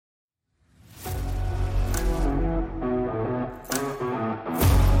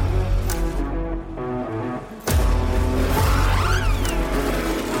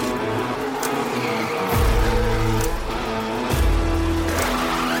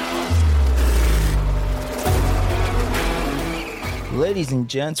Ladies and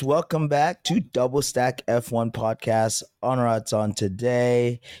gents, welcome back to Double Stack F1 Podcast. Honor odds on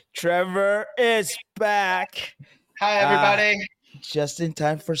today. Trevor is back. Hi, everybody. Just in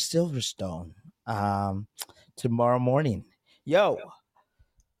time for Silverstone tomorrow morning. Yo,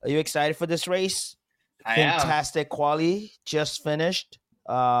 are you excited for this race? I am. Fantastic quali just finished.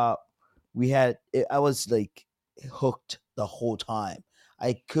 I was like hooked the whole time.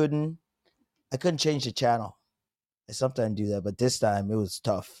 I couldn't change the channel. I sometimes do that, but this time it was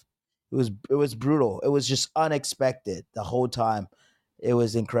tough. It was brutal. It was just unexpected the whole time. It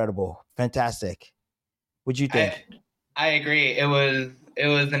was incredible. Fantastic. What'd you think? I agree. It was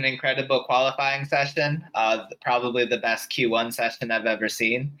an incredible qualifying session. Probably the best Q1 session I've ever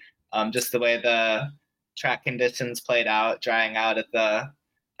seen. Just the way the track conditions played out, drying out at the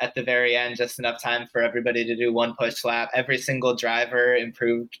very end, just enough time for everybody to do one push lap. Every single driver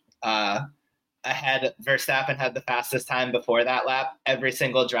improved ahead. Verstappen had the fastest time before that lap. Every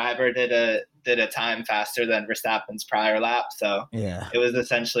single driver did a time faster than Verstappen's prior lap. So Yeah, it was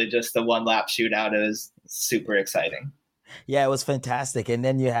essentially just a one lap shootout. It was super exciting. Yeah, it was fantastic. And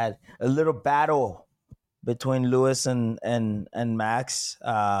then you had a little battle between Lewis and Max.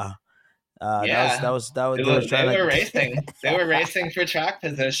 Yeah, that was they were racing. They were racing for track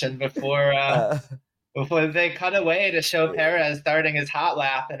position before they cut away to show Perez starting his hot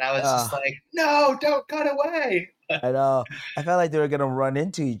lap, and I was just like, "No, don't cut away." I know. I felt like they were gonna run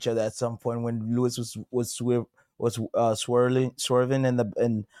into each other at some point when Lewis was swerving on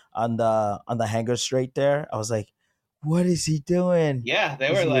the hanger straight there. I was like, "What is he doing?" Yeah,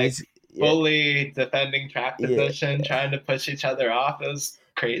 they were like fully defending track position, trying to push each other off. It was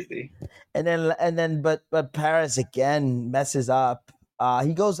crazy. And then, but Perez again messes up.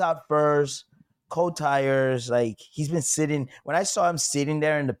 He goes out first. Cold tires, like he's been sitting. When I saw him sitting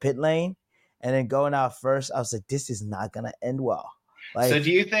there in the pit lane and then going out first, I was like, this is not gonna end well. Like, so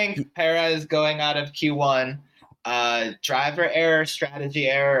do you think Perez going out of Q1, driver error, strategy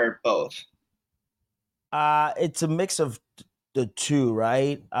error, or both? It's a mix of the two,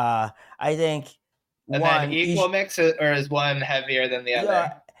 right? I think and one then equal mix, or is one heavier than the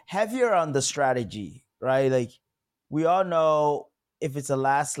other? Heavier on the strategy, right? Like we all know if it's a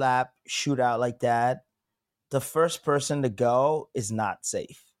last lap shootout like that, the first person to go is not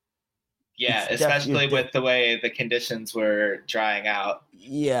safe. Yeah, especially with the way the conditions were drying out.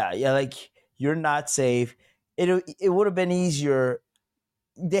 Yeah, like you're not safe. It would have been easier.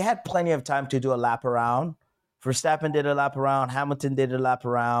 They had plenty of time to do a lap around. Verstappen did a lap around, Hamilton did a lap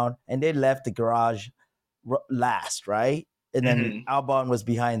around, and they left the garage last, right? And then Albon was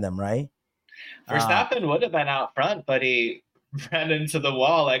behind them, right? Verstappen would have been out front, but he ran into the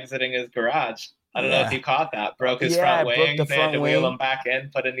wall exiting his garage. I don't know if you caught that. Broke his front wing. They had to wheel him back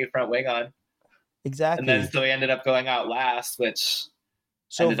in, put a new front wing on. Exactly. And then so he ended up going out last, which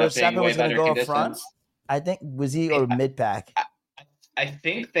so Verstappen was going to go up front. I think was he or mid pack? I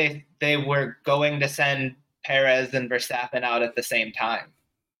think they were going to send Perez and Verstappen out at the same time.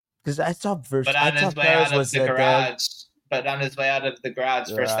 Because I saw Verstappen. But on his way out of the garage. But on his way out of the garage,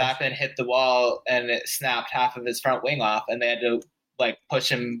 Verstappen hit the wall and it snapped half of his front wing off, and they had to like push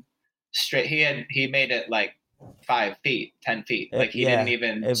him straight. He made it like 5 feet, 10 feet. Like he didn't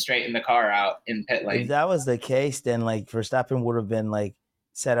even straighten the car out in pit lane. If that was the case, then like Verstappen would have been like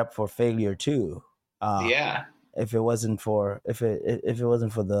set up for failure too. If it wasn't for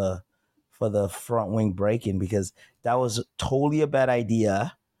the front wing braking, because that was totally a bad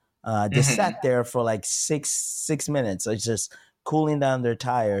idea. They sat there for like six minutes. It's just cooling down their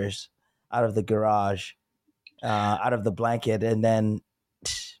tires out of the garage, out of the blanket, and then,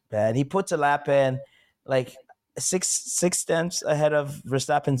 man, he puts a lap in like six tenths ahead of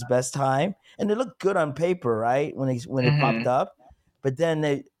Verstappen's best time, and it looked good on paper, right? When it popped up, but then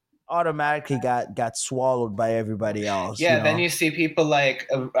they automatically got swallowed by everybody else. Yeah, then you see people like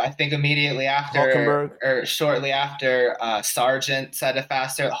I think immediately after or shortly after Sargent said it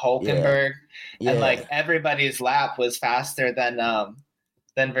faster, Hulkenberg, and like everybody's lap was faster than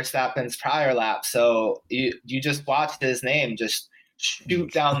Verstappen's prior lap. So you just watched his name just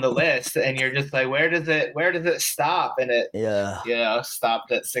shoot down the list, and you're just like, where does it stop? And it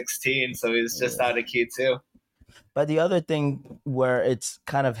stopped at 16, so he's just out of Q2. But the other thing where it's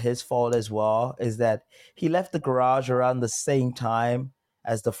kind of his fault as well is that he left the garage around the same time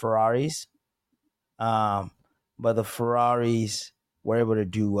as the Ferraris. But the Ferraris were able to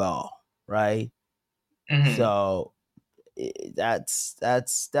do well, right? So that's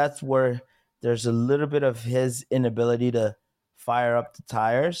where there's a little bit of his inability to fire up the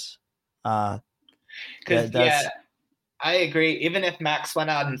tires. I agree. Even if Max went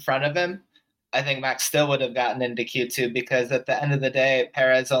out in front of him, I think Max still would have gotten into Q2 because at the end of the day,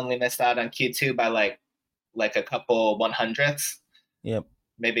 Perez only missed out on Q2 by like a couple 100ths. Yep.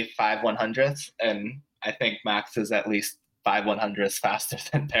 Maybe 5 100ths, and I think Max is at least 5 100ths faster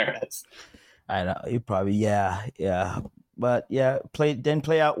than Perez. I know you probably yeah, but yeah, didn't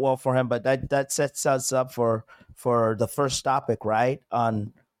play out well for him. But that sets us up for the first topic, right?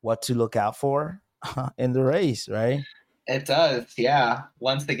 On what to look out for in the race, right? It does, yeah.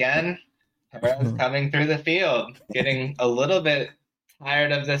 Once again, Perez coming through the field, getting a little bit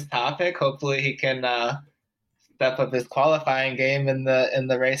tired of this topic. Hopefully, he can step up his qualifying game in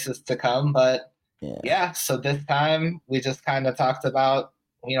the races to come. But yeah, so this time we just kind of talked about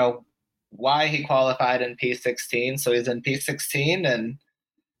why he qualified in P16. So he's in P16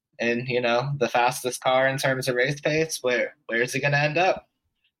 and the fastest car in terms of race pace. Where's he going to end up?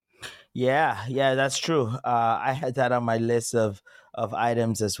 Yeah, that's true. I had that on my list of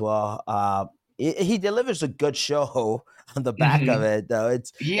items as well. He delivers a good show on the back of it, though.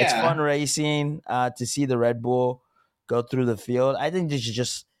 It's fun racing to see the Red Bull go through the field. I think they should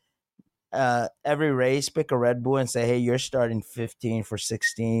just every race pick a Red Bull and say, "Hey, you're starting 15 for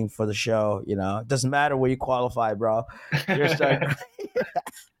 16 for the show." You know, it doesn't matter where you qualify, bro. You're starting.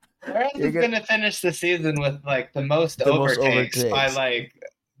 Perez is going to finish the season with like the most overtakes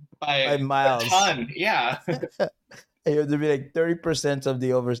by miles. A ton. Yeah. It would be like 30% of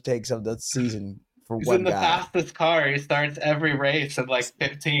the overtakes of the season for He's one in the guy. fastest car. He starts every race at like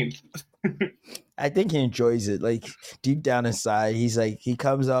 15th. I think he enjoys it. Like deep down inside, he's like he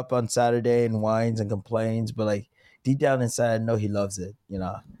comes up on Saturday and whines and complains, but like deep down inside, I know he loves it. You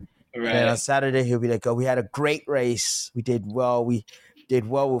know. Right. And then on Saturday, he'll be like, "Oh, we had a great race. We did well. We did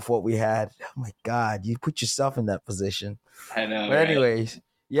well with what we had." Oh my God, you put yourself in that position. I know. But anyways,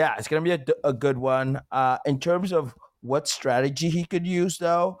 yeah, it's gonna be a good one. In terms of what strategy he could use,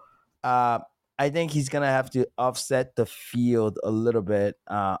 though, I think he's gonna have to offset the field a little bit.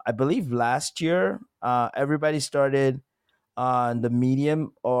 I believe last year, everybody started on the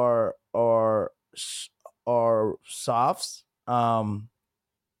medium or softs.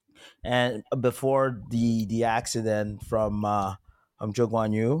 And before the accident from Zhou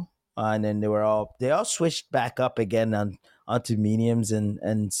Guanyu, and then they all switched back up again onto mediums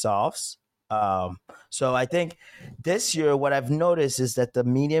and softs. So I think this year what I've noticed is that the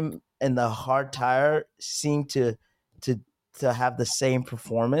medium and the hard tire seem to have the same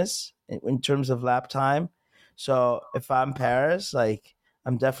performance in terms of lap time. So if I'm Paris, like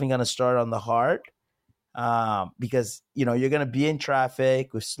I'm definitely gonna start on the hard. Because you're gonna be in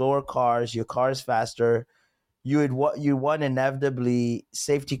traffic with slower cars. Your car is faster. You want inevitably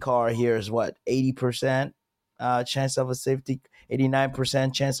safety car here is what 80% chance of a safety,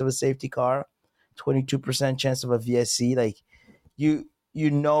 89% chance of a safety car, 22% chance of a VSC. Like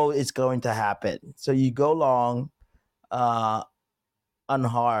it's going to happen. So you go long on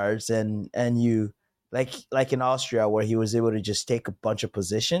hards and you like in Austria where he was able to just take a bunch of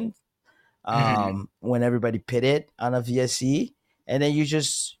position when everybody pitted on a VSC, and then you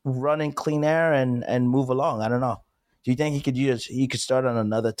just run in clean air and move along. I don't know. Do you think he could start on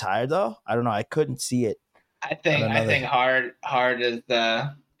another tire though? I don't know. I couldn't see it. I think hard is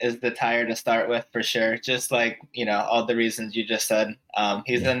the tire to start with for sure. Just like all the reasons you just said.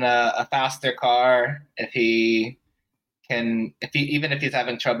 He's in a faster car. Even if he's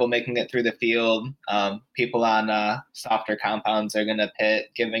having trouble making it through the field, people on softer compounds are going to pit,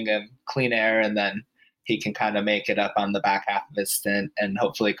 giving him clean air, and then he can kind of make it up on the back half of his stint and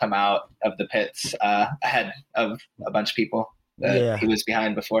hopefully come out of the pits ahead of a bunch of people that he was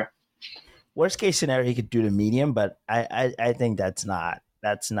behind before. Worst case scenario, he could do the medium, but I think that's not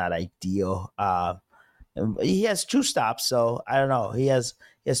ideal. He has 2 stops, so I don't know. He has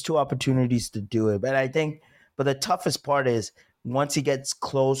 2 opportunities to do it, but the toughest part is once he gets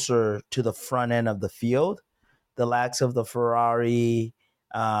closer to the front end of the field, the likes of the Ferrari,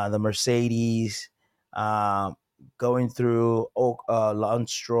 the Mercedes, going through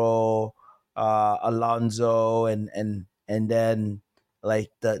Lance Stroll, Alonso, and then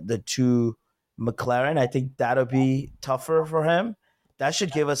like the 2 McLaren. I think that'll be tougher for him. That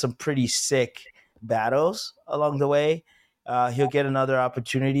should give us some pretty sick battles along the way. He'll get another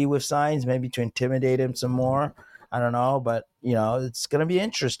opportunity with Sainz, maybe to intimidate him some more. I don't know, but it's gonna be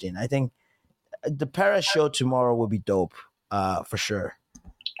interesting. I think the Paris show tomorrow will be dope, for sure.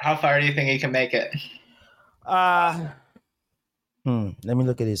 How far do you think he can make it? Let me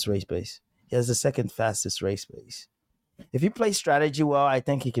look at his race pace. He has the second fastest race pace. If he plays strategy well, I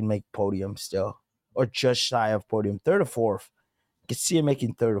think he can make podium still, or just shy of podium, 3rd or 4th. I can see him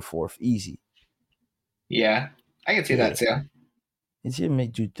making 3rd or 4th, easy. Yeah, I can see that too. He may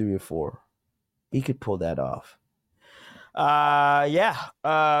do 3 or 4. He could pull that off. Yeah.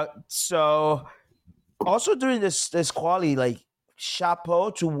 So also during this quali, like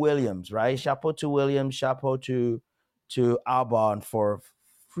chapeau to Williams, right? Chapeau to Williams, chapeau to Albon for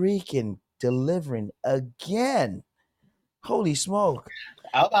freaking delivering again. Holy smoke.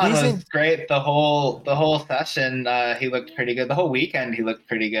 Albon He's in was great the whole session. He looked pretty good. The whole weekend he looked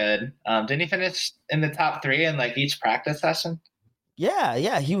pretty good. Didn't he finish in the top three in like each practice session?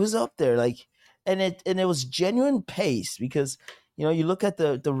 yeah, he was up there like and it was genuine pace because you look at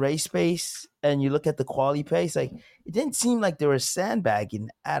the race pace and you look at the quality pace, like it didn't seem like they were sandbagging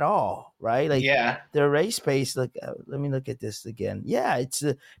at all, right? Like Yeah. their race pace, like let me look at this again. Yeah, it's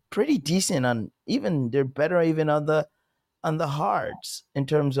pretty decent on even they're better even on the hards in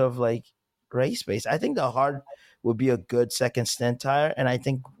terms of like race pace. I think the hard would be a good second stint tire, and I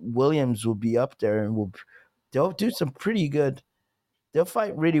think Williams will be up there and they'll do some pretty good. They'll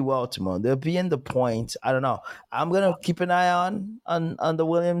fight really well tomorrow. They'll be in the points. I don't know. I'm gonna keep an eye on the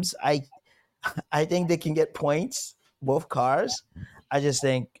Williams. I think they can get points, both cars. I just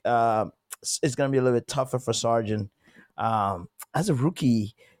think it's gonna be a little bit tougher for Sargent. As a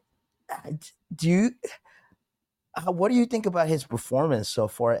rookie, do you what do you think about his performance so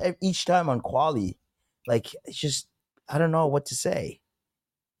far? Each time on quali, like it's just I don't know what to say.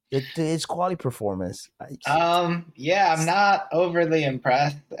 His quality performance. Yeah, I'm not overly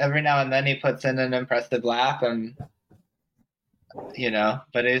impressed. Every now and then he puts in an impressive lap and but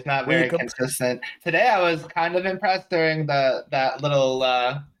he's not When you very consistent. Today I was kind of impressed during that little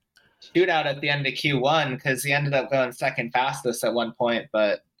shootout at the end of Q1 because he ended up going second fastest at one point,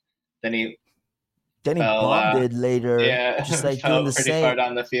 but then he fell, bombed it later, yeah, just like doing fell pretty far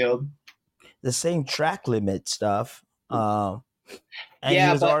down the field. The same track limit stuff. And yeah,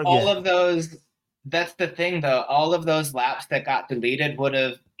 he was but arguing. all of those. That's the thing, though. All of those laps that got deleted would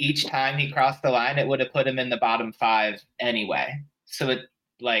have each time he crossed the line, it would have put him in the bottom 5 anyway. So it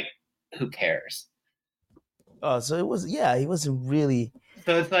like, who cares? Oh, so it was he wasn't really.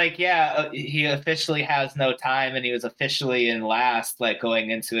 So it's like, yeah, he officially has no time, and he was officially in last, like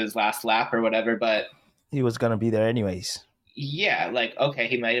going into his last lap or whatever. But he was gonna be there anyways. Yeah, like okay,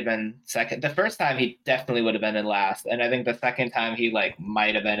 he might have been second. The first time he definitely would have been in last, and I think the second time he like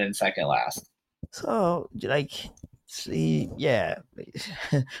might have been in second last. So like, see, yeah,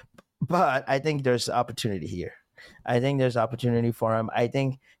 but I think there's opportunity here. I think there's opportunity for him. I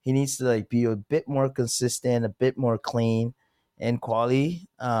think he needs to like be a bit more consistent, a bit more clean and quality.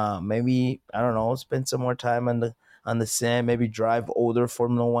 Maybe I don't know, spend some more time on the sim. Maybe drive older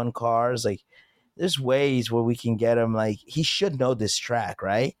Formula One cars. Like there's ways where we can get him. Like he should know this track,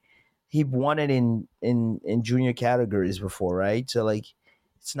 right? He won it in junior categories before, right? So like,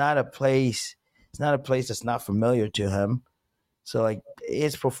 it's not a place. It's not a place that's not familiar to him. So like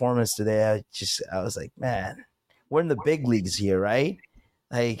his performance today, I was like, man, we're in the big leagues here, right?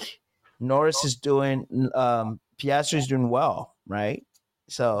 Like Norris is doing, Piastri is doing well, right?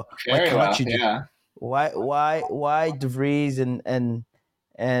 So very well, yeah. Why DeVries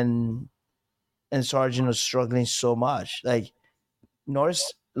and Sargent are struggling so much? Like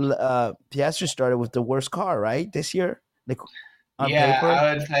Norris, Piastri started with the worst car, right, this year, like on paper.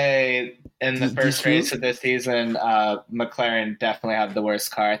 I would say in the first race of the season, McLaren definitely had the worst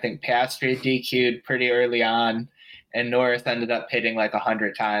car. I think Piastri DQ'd pretty early on, and Norris ended up hitting like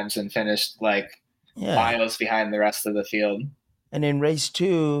 100 times and finished like miles behind the rest of the field. And in race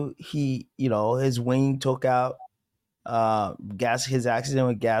 2, he, his wing took out his accident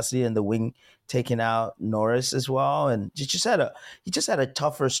with Gasly and the wing taking out Norris as well, and he just had a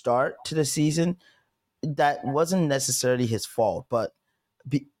tougher start to the season. That wasn't necessarily his fault, but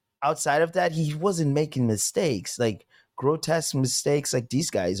outside of that, he wasn't making mistakes, like grotesque mistakes like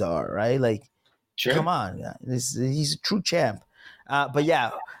these guys are, right? Like, sure. Come on, he's a true champ. But yeah,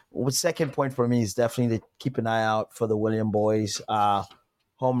 second point for me is definitely to keep an eye out for the William boys.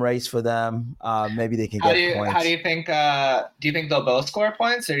 Home race for them. Maybe they can get points. How do you think? Do you think they'll both score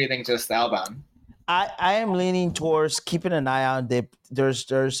points, or do you think just Albon? I am leaning towards keeping an eye on.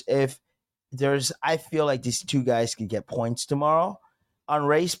 I feel like these two guys could get points tomorrow on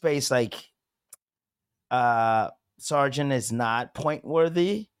race pace. Like, Sargent is not point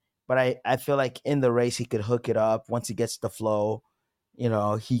worthy, but I feel like in the race he could hook it up once he gets the flow.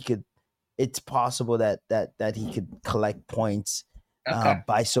 He could. It's possible that he could collect points. Okay.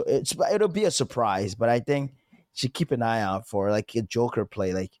 It'll be a surprise, but I think you should keep an eye out for like a Joker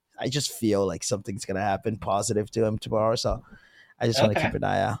play. Like I just feel like something's gonna happen positive to him tomorrow, so I just want to keep an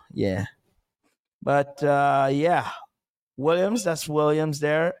eye out. Yeah, but yeah, Williams. That's Williams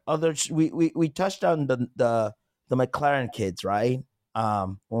there. Others we touched on the McLaren kids, right?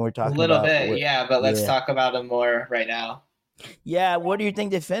 When we're A talking little about bit, yeah, but let's yeah, talk about them more right now. yeah. Where do you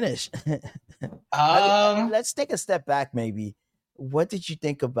think they finish? Um, Let's take a step back, maybe. What did you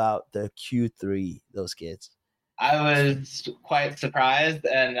think about the Q3? Those kids. I was quite surprised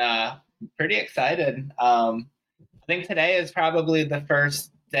and pretty excited. I think today is probably the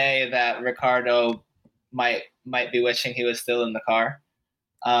first day that Ricardo might be wishing he was still in the car.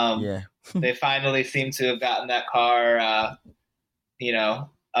 Yeah, They finally seem to have gotten that car,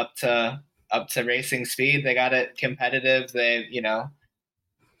 up to racing speed. They got it competitive. They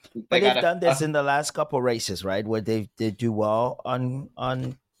but got they've done this in the last couple races, right? Where they do well on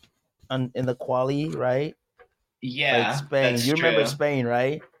in the quali, right? Like yeah, Spain. that's You remember true. Spain,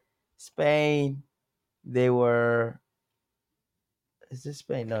 right? Spain. They were. Is this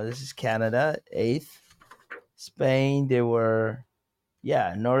Spain? No, this is Canada. Eighth. Spain. They were.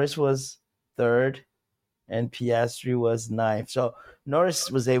 Yeah, Norris was third, and Piastri was ninth. So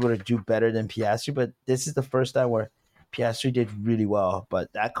Norris was able to do better than Piastri, but this is the first time where Piastri did really well.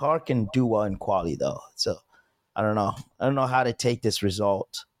 But that car can do well in quali though. So I don't know. I don't know how to take this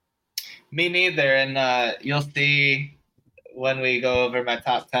result. Me neither. And you'll see when we go over my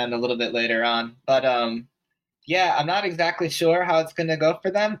top 10 a little bit later on. But yeah, I'm not exactly sure how it's going to go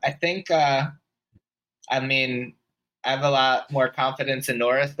for them. I mean, I have a lot more confidence in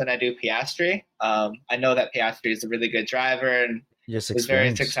Norris than I do Piastri. I know that Piastri is a really good driver and Just was very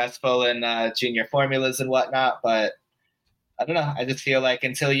experience. successful in junior formulas and whatnot. But I don't know. I just feel like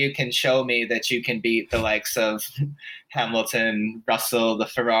until you can show me that you can beat the likes of Hamilton, Russell, the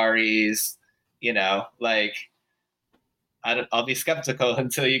Ferraris, like I'll be skeptical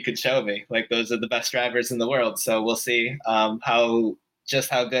until you can show me. Like those are the best drivers in the world. So we'll see how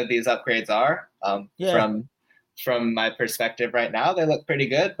good these upgrades are. Yeah, From my perspective right now, they look pretty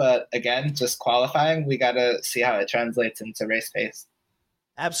good. But again, just qualifying, we got to see how it translates into race pace.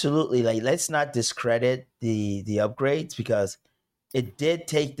 absolutely. Like let's not discredit the upgrades because it did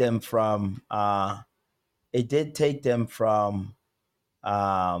take them from it did take them from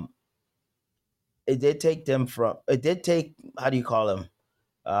um it did take, how do you call them,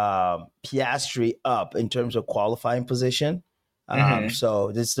 Piastri up in terms of qualifying position. Mm-hmm.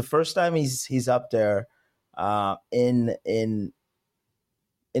 So this is the first time he's up there in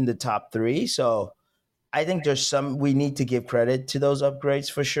the top three. So I think there's some, we need to give credit to those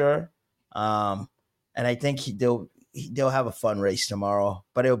upgrades for sure. Um, and I think they'll have a fun race tomorrow.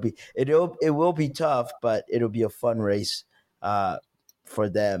 But it will be tough, but it'll be a fun race for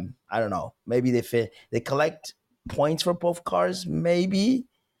them. I don't know. Maybe they collect points for both cars, maybe.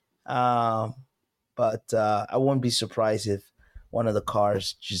 Um, but I wouldn't be surprised if one of the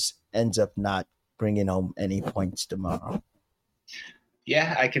cars just ends up not bringing home any points tomorrow.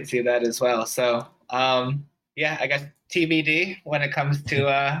 Yeah, I could see that as well. So, yeah, I guess TBD when it comes to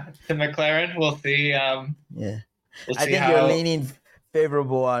McLaren. We'll see. Yeah, We'll I see think you're how leaning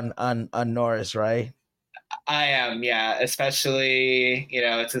favorable on Norris, right? I am. Yeah, especially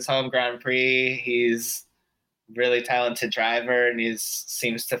it's his home Grand Prix. He's really talented driver, and he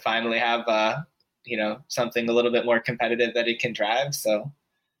seems to finally have something a little bit more competitive that he can drive. So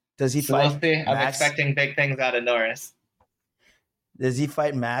Does he so we'll fight see. I'm Max? expecting big things out of Norris. Does he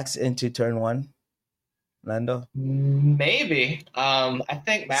fight Max into turn one, Lando? Maybe. I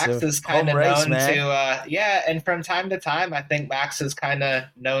think It's Max a is kind home of race, known to, man. yeah, and from time to time, I think Max is kind of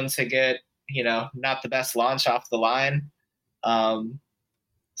known to get, not the best launch off the line. Um,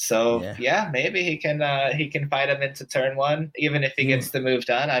 so Yeah, yeah, maybe he can fight him into turn one, even if he he gets the move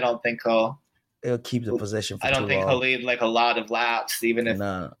done. he'll keep the position for I too don't think he'll long. lead like a lot of laps, even if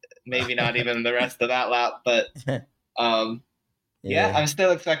No, maybe not even the rest of that lap. But um, yeah, yeah. I'm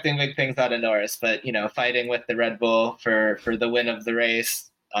still expecting big things out of Norris, but fighting with the Red Bull for the win of the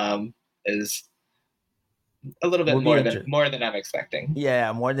race is a little bit Will be more than interesting. more than I'm expecting.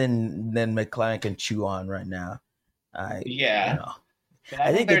 Yeah, more than McLaren can chew on right now. I you Yeah, know but I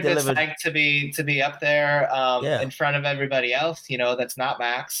I think think they they're just delivered. psyched to be up there Yeah, in front of everybody else. That's not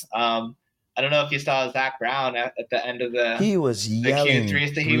Max. I don't know if you saw Zach Brown at the end of he was the yelling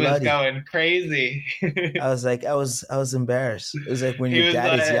Q3, so he was bloody. going crazy. I was like, I was embarrassed. It was like when he your was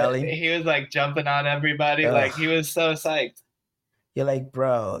dad is like yelling. he was like jumping on everybody, like he Ugh. was so psyched. You're like,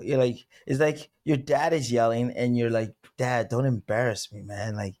 bro, you're like, it's like your dad is yelling and you're like, Dad, don't embarrass me,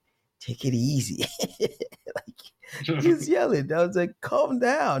 man. Like, take it easy. Like, he's yelling. I was like, calm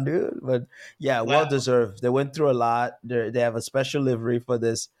down, dude. But yeah, well Well, deserved. They went through a lot. They have a special livery for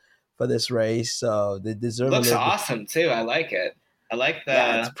this race, so they deserve a looks little bit. awesome too. I like it. I like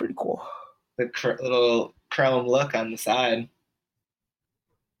Yeah, it's the pretty cool. little chrome look on the side.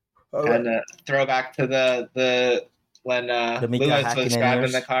 All right. Kind of throwback to the when Lewis was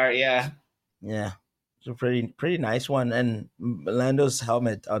driving the car. Yeah. Yeah. It's a pretty nice one. And Lando's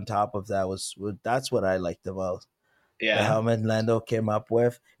helmet on top of that that's what I liked about the helmet Lando came up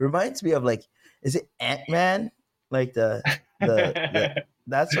with. It reminds me of like, is it Ant-Man? Like the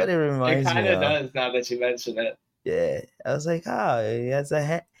that's what it reminds me of. It kind of does now that you mention it. Yeah, I was like, oh, he has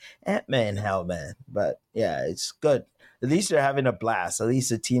a Ant-Man helmet. But yeah, it's good. At least they're having a blast. At least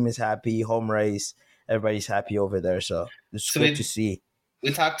the team is happy. Home race, everybody's happy over there. So it's good to see.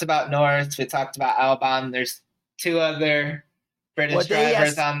 We talked about Norris. We talked about Albon. There's two other British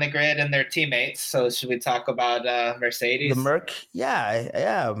drivers on the grid and their teammates. So should we talk about Mercedes? The Merc?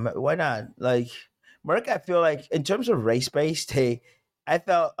 Yeah. Why not? Like Merc, I feel like in terms of race pace, I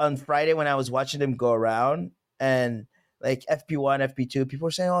felt on Friday when I was watching them go around and like FP1, FP2, people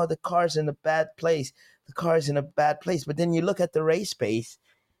were saying, oh, the car's in a bad place. The car's in a bad place. But then you look at the race pace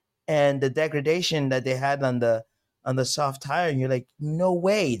and the degradation that they had on the soft tire, and you're like, no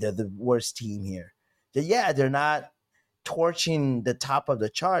way they're the worst team here. They're not torching the top of the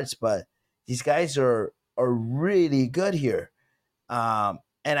charts, but these guys are really good here. And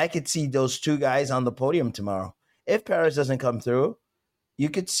I could see those two guys on the podium tomorrow. If Paris doesn't come through, you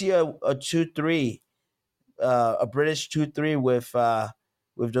could see a 2-3, a British 2-3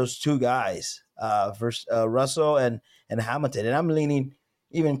 with those two guys, versus Russell and Hamilton. And I'm leaning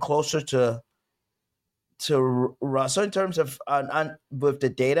even closer to Russell in terms of with the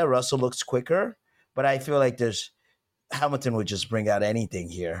data. Russell looks quicker, but I feel like Hamilton would just bring out anything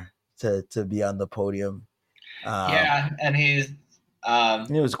here to be on the podium. And he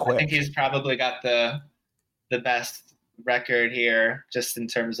was quick. I think he's probably got the best record here, just in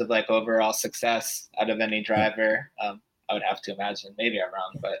terms of like overall success out of any driver. I would have to imagine. Maybe I'm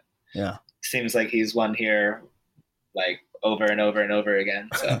wrong, but yeah, seems like he's won here like over and over and over again.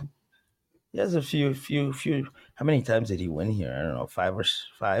 So he has a few. How many times did he win here? I don't know, 5 or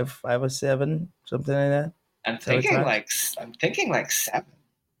 7, something like that. I'm thinking like 7.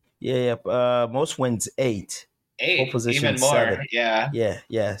 Yeah. Most wins 8. 8, pole position even more. 7.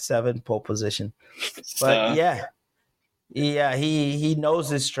 Yeah. 7 pole position. But he knows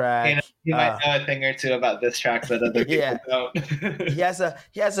this track. He might know a thing or two about this track that other people don't. he has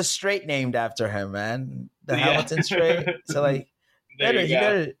a straight named after him, man. The Hamilton straight. So like,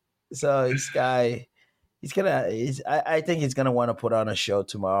 so this guy, I think he's gonna want to put on a show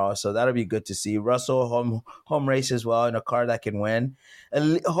tomorrow. So that'll be good to see. Russell home race as well in a car that can win.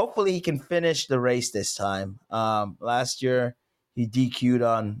 And hopefully he can finish the race this time. Last year he DQ'd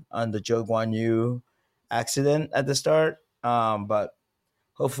on the Zhou Guan Yu accident at the start. But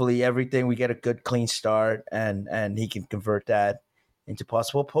hopefully we get a good clean start and he can convert that into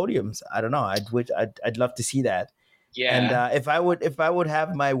possible podiums. I don't know. I'd love to see that. Yeah. And if I would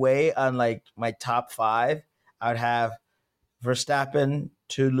have my way on like my top 5, I would have Verstappen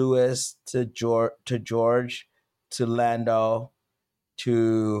to Lewis to George to Lando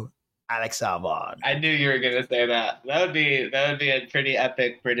to Alex Albon. I knew you were gonna say that. That would be a pretty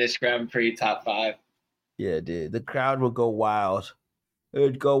epic British Grand Prix top 5. Yeah, dude. The crowd will go wild. It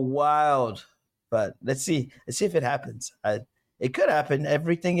would go wild. But let's see if it happens. It could happen.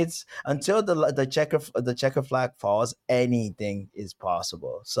 Everything is until the checker flag falls. Anything is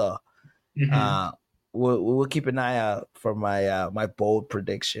possible. So, we'll keep an eye out for my bold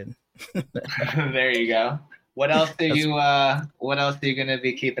prediction. There you go. What else are you gonna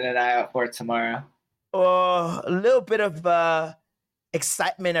be keeping an eye out for tomorrow? A little bit of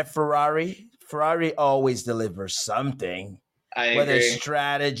excitement at Ferrari. Ferrari always delivers something. Whether it's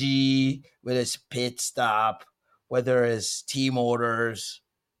strategy, whether it's pit stop, whether it's team orders,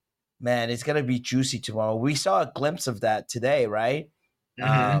 man, it's gonna be juicy tomorrow. We saw a glimpse of that today, right?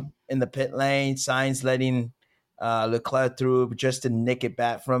 In the pit lane, Sainz letting Leclerc through just to nick it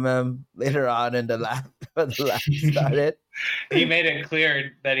back from him later on in the lap. The lap started. He made it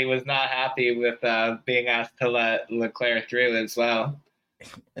clear that he was not happy with being asked to let Leclerc through as well.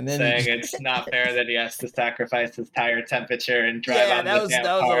 And then saying it's not fair that he has to sacrifice his tire temperature and drive on the damn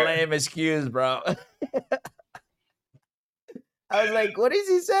that was car. a lame excuse, bro. I was like, what is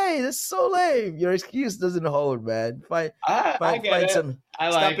he saying? That's so lame. Your excuse doesn't hold, man. Stop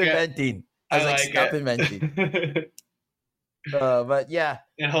inventing. Stop inventing. But yeah,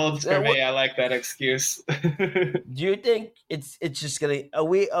 it holds for me. I like that excuse. Do you think it's just gonna?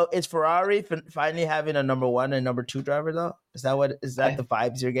 Is Ferrari finally having a number 1 and number 2 driver though? Is that the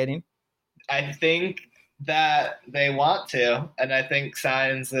vibes you're getting? I think that they want to, and I think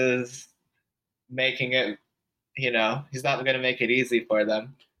Sainz is making it. He's not going to make it easy for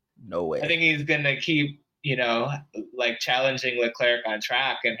them. No way. I think he's going to keep, like challenging Leclerc on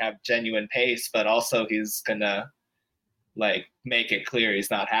track and have genuine pace, but also he's going to like make it clear he's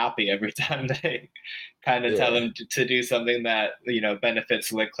not happy every time they kind of tell him to do something that, you know,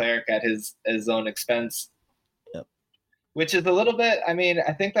 benefits Leclerc at his own expense. Yep. Which is a little bit, I mean,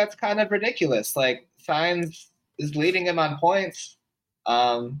 I think that's kind of ridiculous. Like Sainz is leading him on points.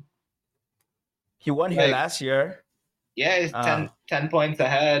 He won here last year. Yeah, he's 10 points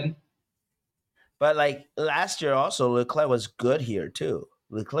ahead. But like last year also, Leclerc was good here too.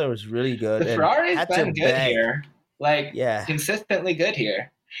 Leclerc was really good. The Ferrari's been good here. Like consistently good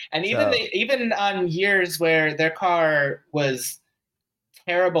here. And even on years where their car was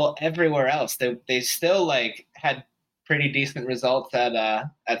terrible everywhere else, they still like had pretty decent results at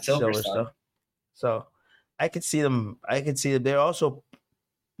Silverstone. So I could see them. They're also,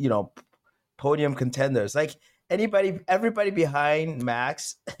 you know, podium contenders. Like everybody behind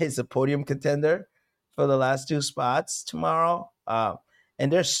Max is a podium contender for the last two spots tomorrow.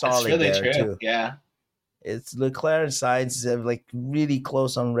 And they're solid there true. too. Yeah. It's Leclerc and Sainz are like really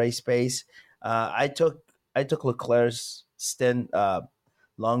close on race pace. I took Leclerc's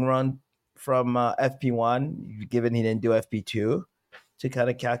long run from FP1, given he didn't do FP2, to kind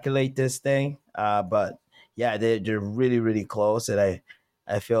of calculate this thing. But yeah, they're really, really close, and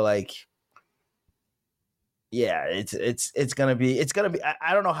I feel like, yeah, it's gonna be.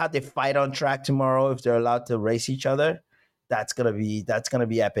 I don't know how they fight on track tomorrow if they're allowed to race each other. That's gonna be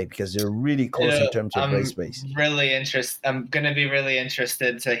epic because they're really close in terms of race pace. I'm gonna be really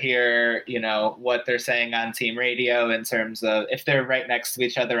interested to hear, you know, what they're saying on team radio in terms of if they're right next to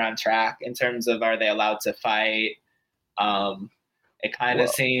each other on track, in terms of are they allowed to fight. It kind of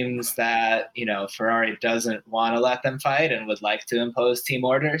seems that, you know, Ferrari doesn't want to let them fight and would like to impose team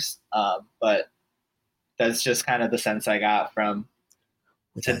orders, but that's just kind of the sense I got from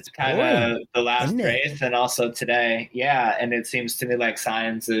kind of the last race and also today. Yeah, and it seems to me like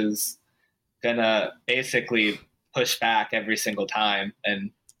Sainz is gonna basically push back every single time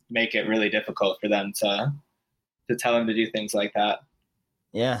and make it really difficult for them to tell him to do things like that.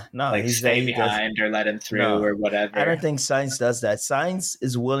 Yeah, no, like stay behind or let him through or whatever. I don't think Sainz does that. Sainz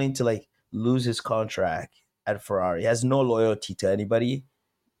is willing to like lose his contract at Ferrari. He has no loyalty to anybody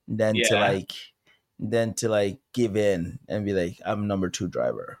than to like give in and be like, I'm number 2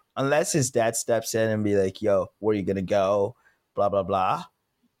 driver. Unless his dad steps in and be like, yo, where are you gonna go? Blah blah blah.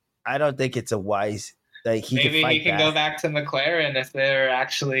 I don't think it's a wise, like, maybe he can go back to McLaren if they're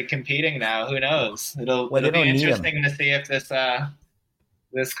actually competing now. Who knows? It'll be interesting to see if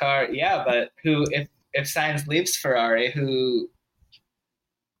this car, yeah, but if Sainz leaves Ferrari, who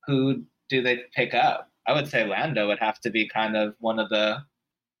do they pick up? I would say Lando would have to be kind of one of the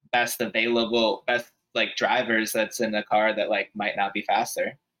best like drivers that's in a car that like might not be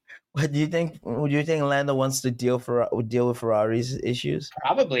faster. What do you think? Would you think Lando wants to deal with Ferrari's issues?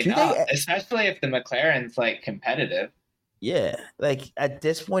 Probably not, especially if the McLaren's like competitive. Yeah, like at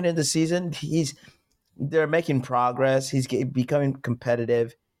this point in the season, they're making progress. He's becoming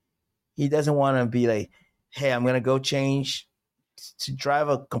competitive. He doesn't want to be like, hey, I'm gonna go change to drive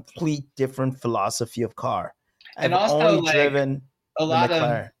a complete different philosophy of car. And I've also only like driven a lot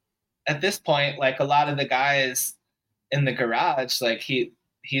of, at this point, like a lot of the guys in the garage, like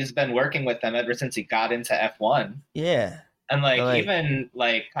he's been working with them ever since he got into F1. Yeah. And like even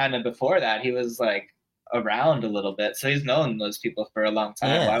like kind of before that, he was like around a little bit. So he's known those people for a long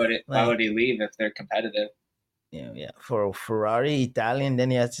time. Yeah, why would he leave if they're competitive? Yeah. For Ferrari, Italian, then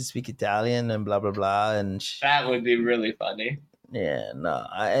he has to speak Italian and blah blah blah, and that would be really funny. Yeah, no,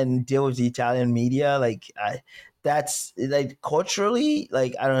 and deal with the Italian media, like that's like culturally,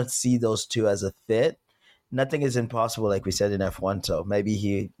 like I don't see those two as a fit. Nothing is impossible, like we said in F1. So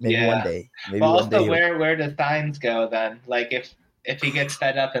maybe one day. Maybe well, also, where does Sainz go then? Like if he gets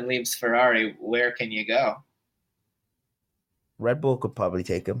fed up and leaves Ferrari, where can you go? Red Bull could probably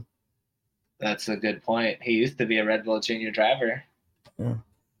take him. That's a good point. He used to be a Red Bull junior driver. Yeah.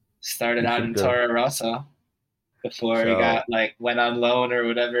 Started out in Toro Rosso before he got like went on loan or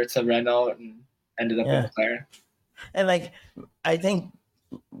whatever to Renault and ended up in McLaren. And like I think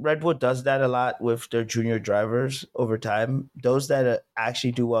Red Bull does that a lot with their junior drivers over time. Those that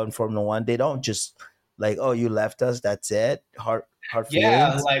actually do well in Formula One, they don't just like, oh, you left us, that's it. Hard feelings.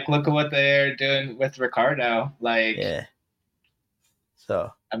 Yeah, like look at what they're doing with Ricardo. Like, yeah.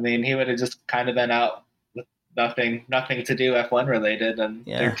 So I mean, he would have just kind of been out with nothing to do F1 related, and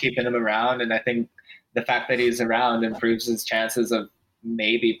they're keeping him around. And I think the fact that he's around improves his chances of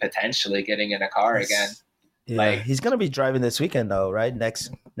maybe potentially getting in a car again. Yeah, like he's gonna be driving this weekend though, right? Next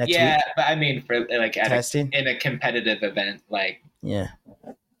week. Yeah, but I mean, for like testing in a competitive event, like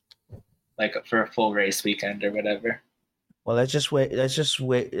like for a full race weekend or whatever. Well, let's just wait. Let's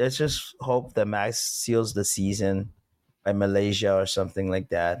just hope that Max seals the season by Malaysia or something like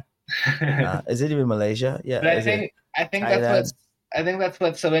that. Is it even Malaysia? Yeah. But Is it I think Thailand? that's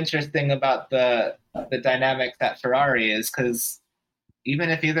what's so interesting about the dynamics at Ferrari is because even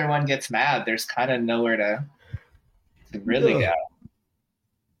if either one gets mad, there's kind of nowhere to really Yeah. go.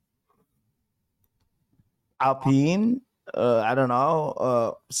 Alpine. I don't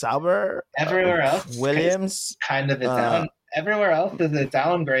know. Sauber. Everywhere else is Williams. kind of a Uh, down. Everywhere else is a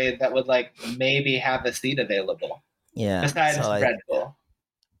downgrade that would like maybe have a seat available yeah. So besides like, Red Bull.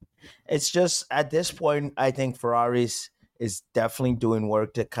 it's just at this point, I think Ferraris is definitely doing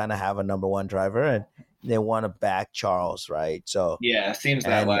work to kind of have a number one driver, and they want to back Charles, right? So Yeah, seems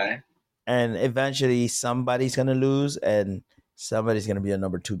that and way. and eventually somebody's gonna lose, and somebody's gonna be a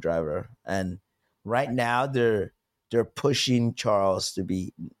number two driver. And right now they're pushing Charles to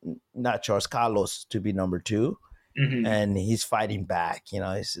be not Charles Carlos to be number two, and he's fighting back.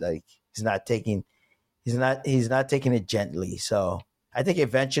 He's like he's not taking it gently. So I think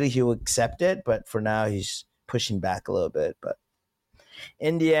eventually he'll accept it, but for now he's pushing back a little bit. But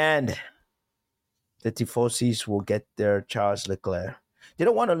in the end, the Tifosis will get their Charles Leclerc. They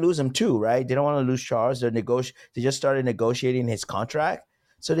don't want to lose him too, right? They don't want to lose Charles. They just started negotiating his contract,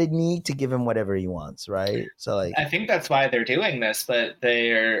 so they need to give him whatever he wants, right? So like, I think that's why they're doing this, but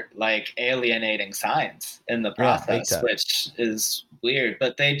they're like alienating Sainz in the yeah, big process, time. which is weird.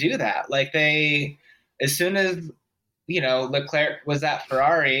 But they do that. Like as soon as Leclerc was at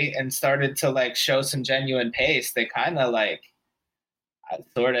Ferrari and started to like show some genuine pace, they kind of like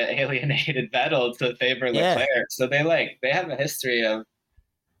sort of alienated Vettel to favor Yeah, Leclerc. So they have a history of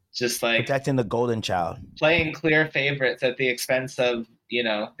just like protecting the golden child. playing clear favorites at the expense of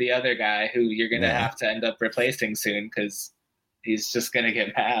the other guy who you're gonna Yeah. have to end up replacing soon because he's just gonna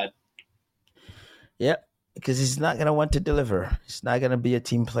get mad. Yep. Because he's not gonna want to deliver. He's not gonna be a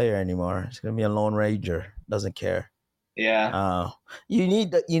team player anymore. He's gonna be a lone ranger. Doesn't care. Yeah. You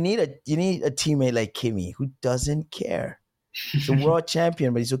need a teammate like Kimi who doesn't care. He's a world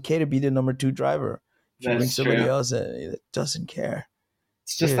champion, but he's okay to be the number two driver. If you bring That's somebody true. else in, that doesn't care.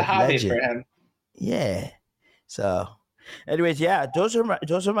 It's just a hobby for him. Yeah. So, anyways, yeah, those are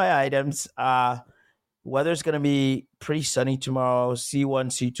my items. Weather's gonna be pretty sunny tomorrow. C1,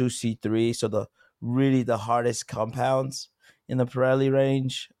 C2, C3. So the hardest compounds in the Pirelli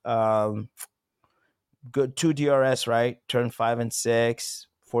range. Good 2 DRS, right? Turn 5 and 6,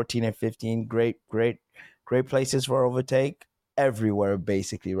 14 and 15. Great places for overtake everywhere,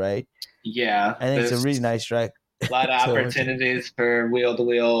 basically, right? Yeah. I think it's a really nice track. A lot of opportunities for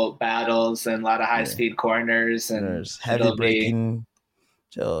wheel-to-wheel battles and a lot of high-speed corners and there's heavy braking.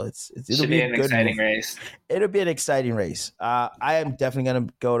 So it'll be an exciting race. It'll be an exciting race. I am definitely gonna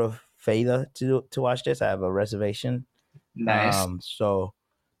go to Feda to watch this. I have a reservation. Nice. So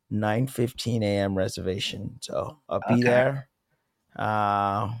 9:15 a.m. reservation. So I'll be there.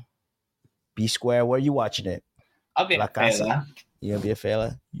 B Square. Where are you watching it? I'll be at Fela. You gonna be a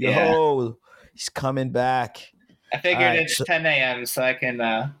Fela? Yo, he's coming back. I figured it's 10 a.m. so I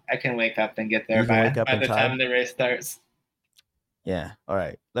can wake up and get there by the time the race starts. Yeah. All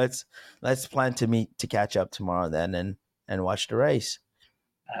right. Let's plan to catch up tomorrow then and watch the race.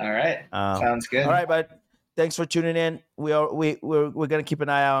 All right. Sounds good. All right, but thanks for tuning in. We're gonna keep an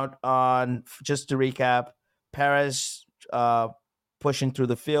eye out on, just to recap, Perez pushing through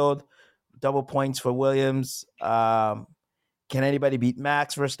the field, double points for Williams. Can anybody beat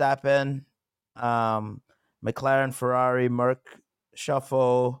Max Verstappen? McLaren, Ferrari, Merc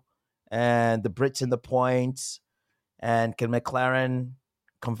shuffle, and the Brits in the points. And can McLaren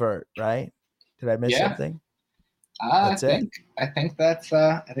convert? Right? Did I miss something? I think that's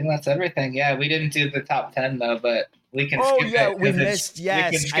everything. Yeah, we didn't do the top 10 though, but we can. Oh yeah, we missed.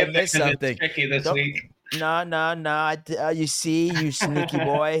 Yes, I missed something. It's tricky this week. No. You see, you sneaky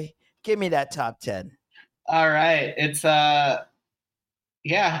boy. Give me that top 10. All right, it's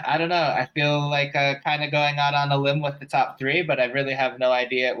yeah, I don't know. I feel like kind of going out on a limb with the top 3, but I really have no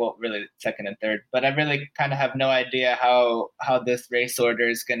idea. Well, really second and third, but I really kind of have no idea how this race order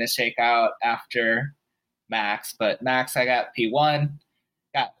is going to shake out after Max. But Max, I got P1,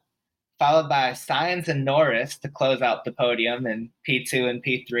 got followed by Sainz and Norris to close out the podium in P2 and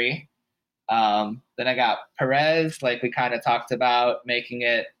P3. Then I got Perez, like we kind of talked about, making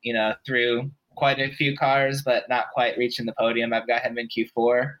it, through quite a few cars, but not quite reaching the podium. I've got him in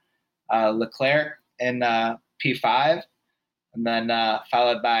Q4. Leclerc in P5, and then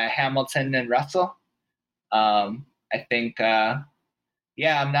followed by Hamilton and Russell. I think, I'm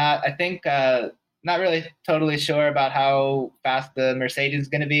not really totally sure about how fast the Mercedes is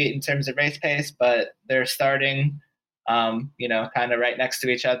going to be in terms of race pace, but they're starting, kind of right next to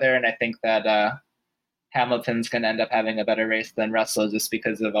each other. And I think that Hamilton's going to end up having a better race than Russell just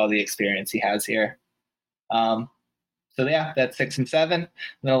because of all the experience he has here. So yeah, that's 6 and 7.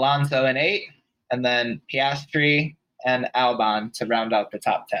 Then Alonso in 8, and then Piastri and Albon to round out the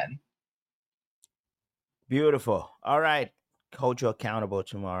top 10. Beautiful. All right. Hold you accountable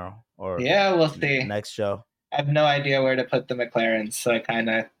tomorrow or yeah, we'll see. Next show. I have no idea where to put the McLarens, so I kind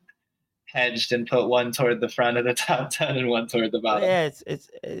of hedged and put one toward the front of the top 10 and one toward the bottom. Yeah,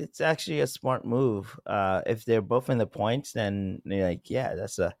 it's actually a smart move. If they're both in the points, then you're like, yeah,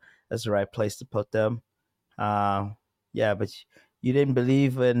 that's the right place to put them. Yeah, but you didn't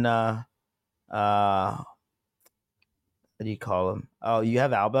believe in what do you call him? Oh, you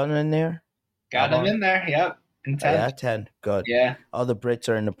have Albon in there? Got him in there, yep. In 10. Yeah, 10. Good. Yeah. All the Brits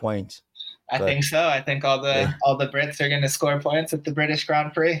are in the points. I think so. I think all the Brits are going to score points at the British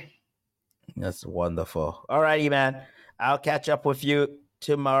Grand Prix. That's wonderful. All righty, man. I'll catch up with you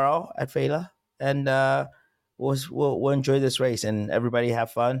tomorrow at Fela, and we'll enjoy this race. And everybody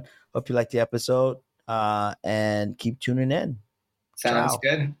have fun. Hope you liked the episode, and keep tuning in. Sounds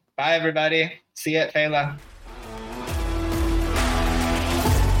good. Bye, everybody. See you at Fela.